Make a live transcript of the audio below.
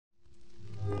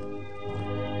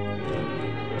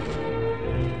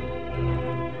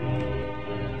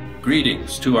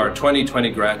Greetings to our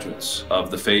 2020 graduates of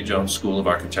the Fay Jones School of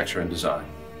Architecture and Design.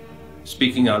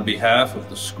 Speaking on behalf of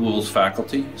the school's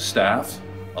faculty, staff,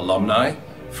 alumni,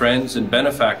 friends, and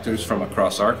benefactors from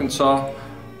across Arkansas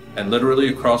and literally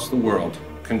across the world,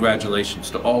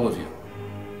 congratulations to all of you.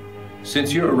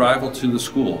 Since your arrival to the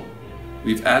school,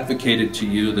 we've advocated to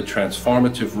you the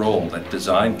transformative role that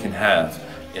design can have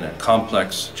in a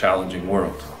complex, challenging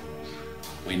world.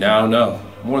 We now know,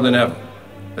 more than ever,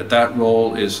 that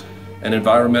role is an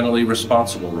environmentally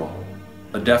responsible role,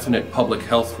 a definite public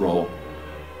health role,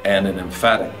 and an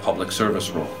emphatic public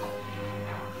service role.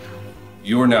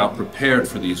 You are now prepared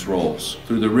for these roles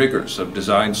through the rigors of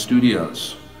design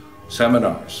studios,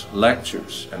 seminars,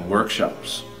 lectures, and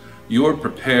workshops. You are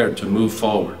prepared to move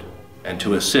forward and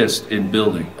to assist in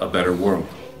building a better world.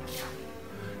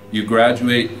 You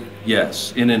graduate,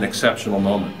 yes, in an exceptional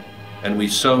moment, and we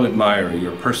so admire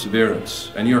your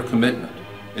perseverance and your commitment,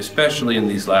 especially in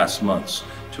these last months,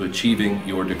 to achieving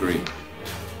your degree.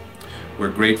 We're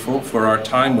grateful for our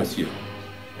time with you,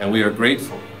 and we are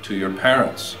grateful to your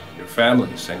parents, your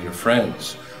families, and your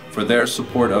friends for their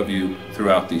support of you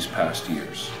throughout these past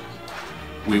years.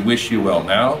 We wish you well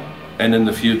now and in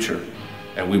the future,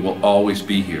 and we will always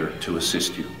be here to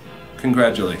assist you.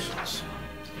 Congratulations.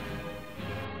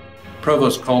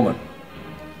 Provost Coleman,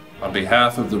 on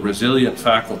behalf of the resilient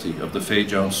faculty of the Fay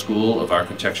Jones School of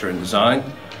Architecture and Design,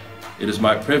 it is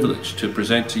my privilege to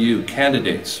present to you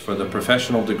candidates for the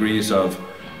professional degrees of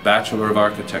Bachelor of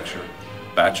Architecture,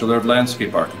 Bachelor of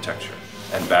Landscape Architecture,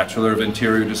 and Bachelor of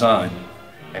Interior Design,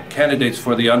 and candidates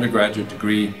for the undergraduate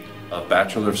degree of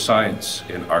Bachelor of Science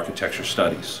in Architecture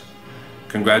Studies.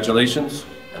 Congratulations,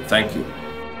 and thank you.